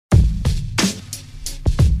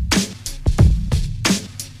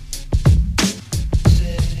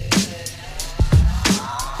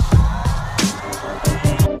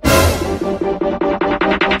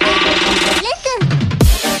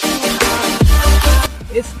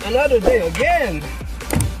It's another day again.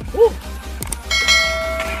 Woo!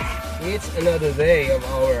 It's another day of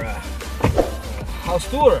our house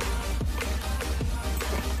tour.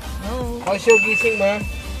 Oh. How's your gising, ma?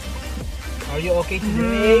 Are you okay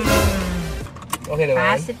today? Okay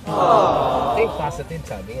naman? Positive. I think positive,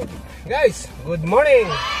 sabi nga. Guys, good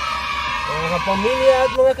morning! Mga kapamilya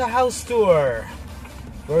at mga ka-house tour.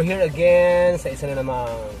 We're here again sa isa na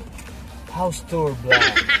namang house tour vlog.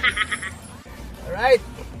 Alright,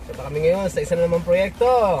 punta kami ngayon sa isa na namang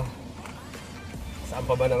proyekto. Saan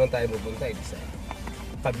pa ba naman tayo pupunta? Sa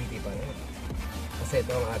Cavite pa naman. Kasi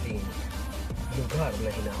ito ang ating lugar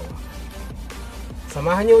na hinahawakan.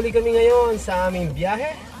 Samahan niyo uli kami ngayon sa aming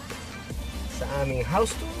biyahe, sa aming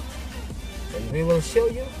house tour, and we will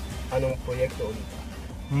show you anong proyekto ulit.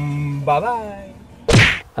 Bye-bye!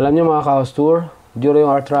 Alam niyo mga ka-house tour, during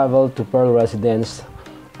our travel to Pearl Residence,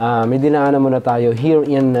 may dinaanan muna tayo here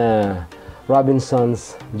in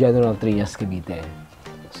Robinson's General Trias, Cavite.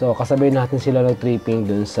 So kasabay natin sila nag-tripping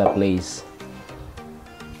dun sa place.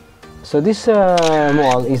 So this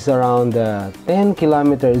mall is around 10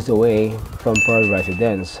 kilometers away from Pearl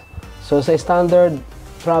Residence. So sa standard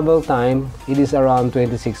travel time, it is around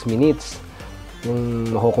 26 minutes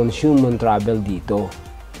yung mako-consume mong travel dito.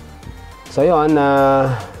 So yun,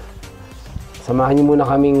 samahan niyo muna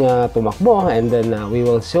kaming tumakbo, and then we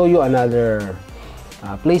will show you another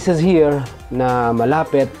places here na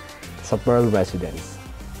malapit sa Pearl Residence.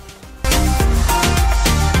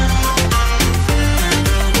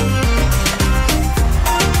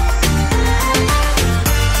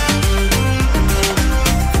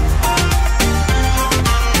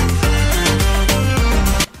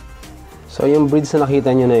 So yung bridge na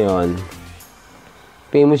nakita nyo na yon,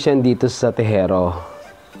 famous yan dito sa Tejero.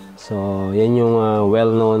 So yan yung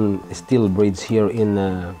well-known steel bridge here in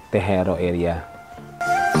Tejero area.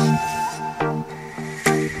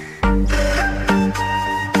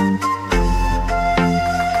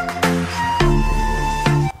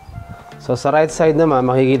 So sa right side naman,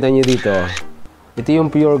 makikita nyo dito, ito yung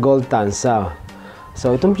pure gold tanza.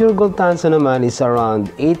 So itong pure gold tanza naman is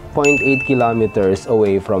around 8.8 kilometers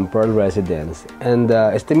away from Pearl Residence, and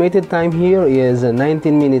the estimated time here is 19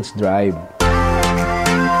 minutes drive.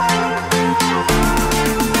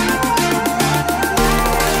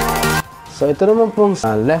 So ito naman pong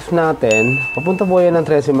left natin, papunta po yan ng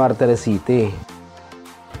 13 Martires City.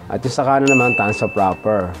 At yung sa kanan naman, Tanza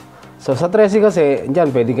proper. So sa 13 kasi, dyan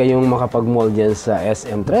pwede kayong makapag-mall dyan sa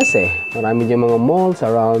SM13. Marami dyan mga malls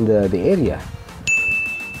around the area,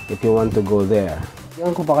 if you want to go there.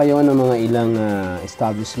 Yan ko pa kayo ng mga ilang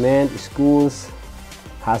establishment, schools,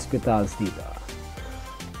 hospitals dito.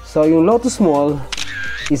 So yung Lotus Mall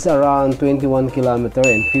is around 21 km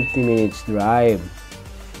and 50 minutes drive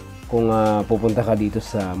kung pupunta ka dito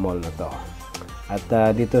sa mall na to. At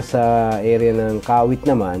dito sa area ng Kawit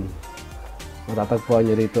naman, matatagpuan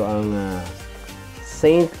nyo rito ang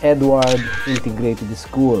St. Edward Integrated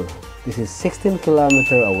School. This is 16 km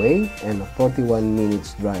away and 41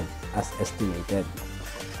 minutes drive as estimated.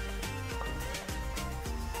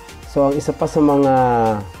 So ang isa pa sa mga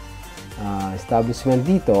establishment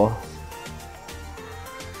dito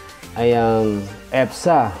ay ang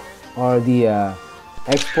EDzA, or the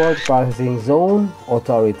Export Processing Zone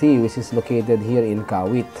Authority, which is located here in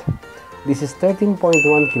Kawit. This is 13.1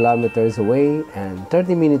 kilometers away and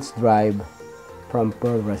 30 minutes drive from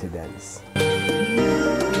Pearl Residence.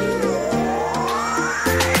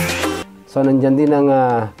 So nandyan din ang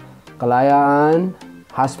Kalayaan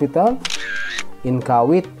Hospital in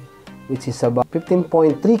Kawit, which is about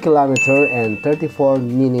 15.3 km and 34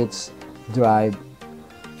 minutes drive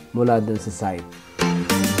mula dun sa site.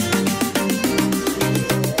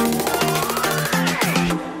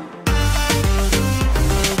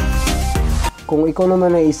 Kung ikaw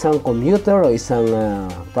naman ay isang commuter o isang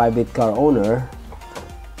private car owner,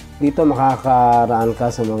 dito makakaraan ka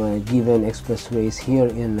sa mga given expressways here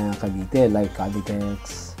in Cavite, like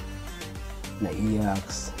Capitex,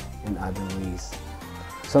 Naic, and other ways.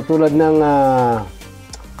 So tulad ng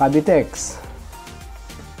Capitex,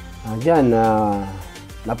 dyan,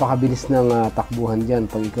 napakabilis ng takbuhan dyan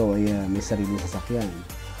pag ikaw ay may sariling sasakyan.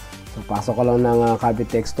 So pasok ka lang ng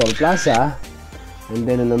Capitex Toll Plaza, and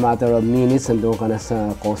then in a matter of minutes, nandun ka na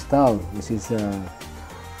sa coastal, which is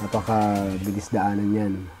napakabilis daanan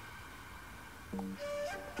yan.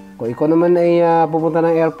 Kung ikaw naman ay pupunta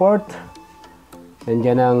ng airport,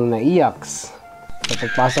 nandiyan ang Naic. So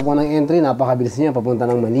pagpasok mo ng entry, napakabilis niya. Papunta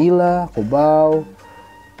ng Manila, Cubao,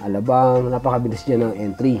 Alabang, napakabilis niya ng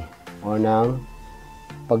entry o ng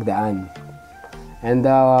pagdaan. And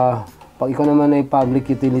pag ikaw naman ay public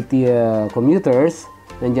utility commuters,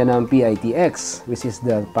 Nandiyan ang PITX, which is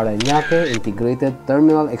the Parañaque Integrated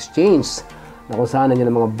Terminal Exchange, na kung saan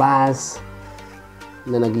nandiyan ang mga bus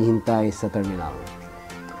na naghihintay sa terminal.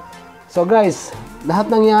 So guys,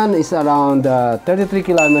 lahat ng yan is around 33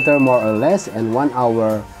 km more or less and 1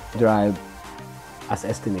 hour drive as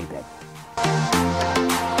estimated.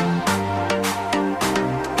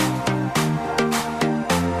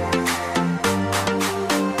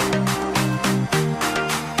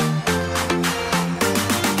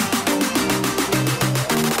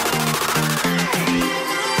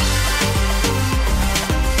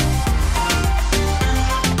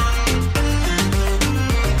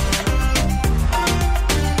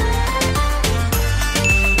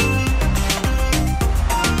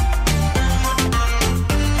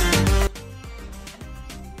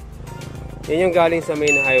 Yan yung galing sa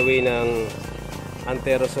main highway ng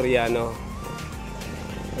Antero Soriano.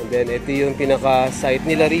 And then ito yung pinaka-site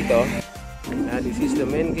nila rito. This is the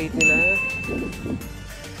main gate nila.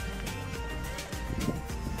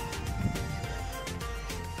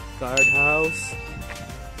 Guard house.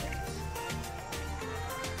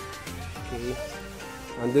 Okay.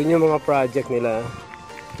 Andun yung mga project nila.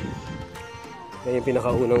 Yan yung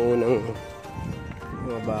pinaka-unang-unang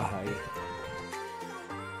mga bahay.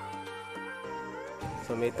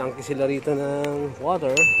 So may tangke sila rito ng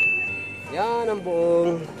water. Yan ang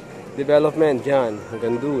buong development dyan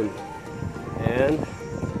hanggang dun. And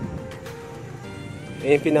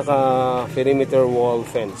yung pinaka perimeter wall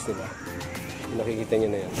fence nila. Nakikita nyo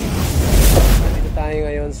na yan. Dito tayo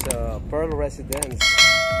ngayon sa Pearl Residence.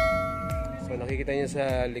 So nakikita nyo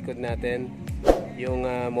sa likod natin yung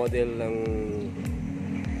model ng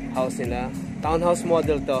house nila. Townhouse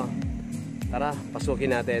model to. Tara,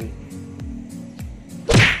 pasukin natin.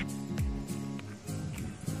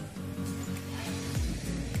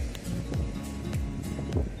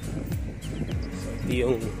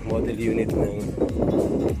 Yung model unit ng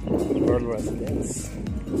Pearl Residence.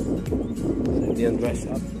 So, hindi yung dress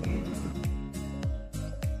up.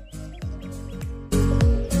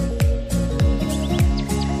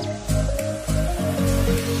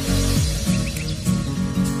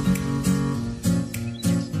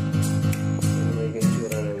 May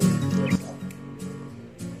gaitsura ng dress up.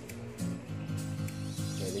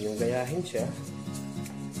 Pwede yung gayahin siya.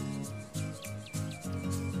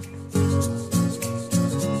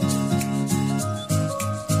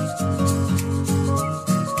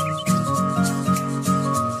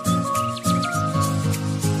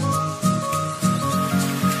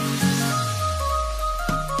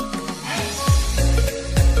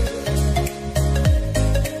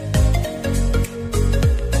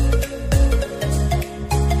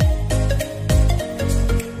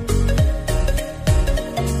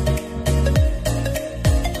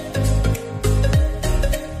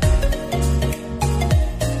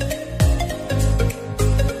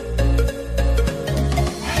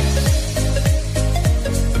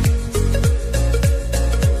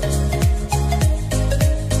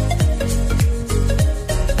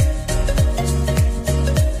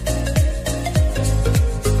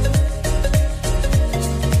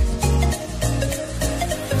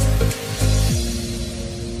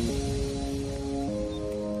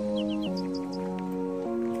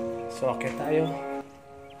 So, akit tayo.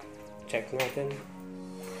 Check natin.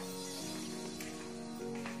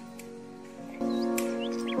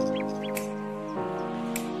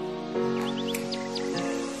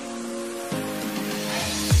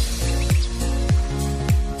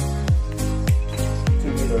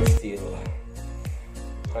 Tubular steel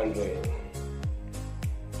handrail.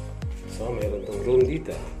 So, meron tong room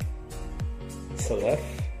dito. Sa left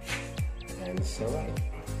and sa right.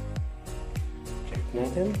 Check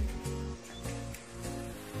natin.